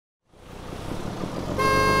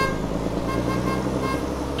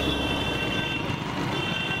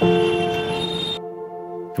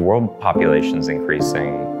The world population is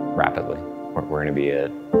increasing rapidly. We're going to be at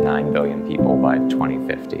 9 billion people by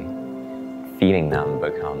 2050. Feeding them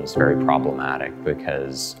becomes very problematic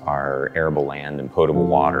because our arable land and potable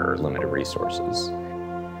water are limited resources.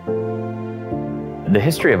 The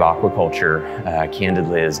history of aquaculture,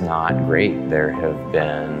 candidly, is not great. There have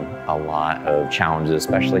been a lot of challenges,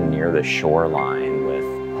 especially near the shoreline,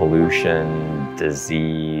 with pollution,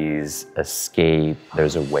 disease, escape.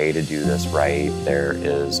 There's a way to do this right. There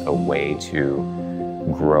is a way to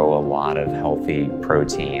grow a lot of healthy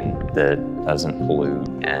protein that doesn't pollute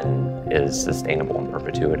and is sustainable in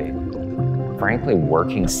perpetuity. Frankly,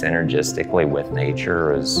 working synergistically with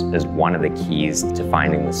nature is one of the keys to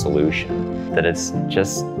finding the solution. That it's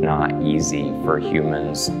just not easy for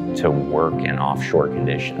humans to work in offshore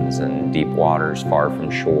conditions and deep waters far from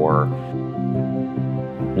shore.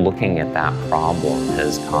 Looking at that problem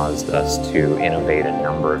has caused us to innovate a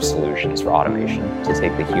number of solutions for automation to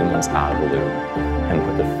take the humans out of the loop and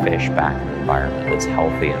put the fish back in an environment that's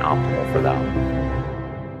healthy and optimal for them.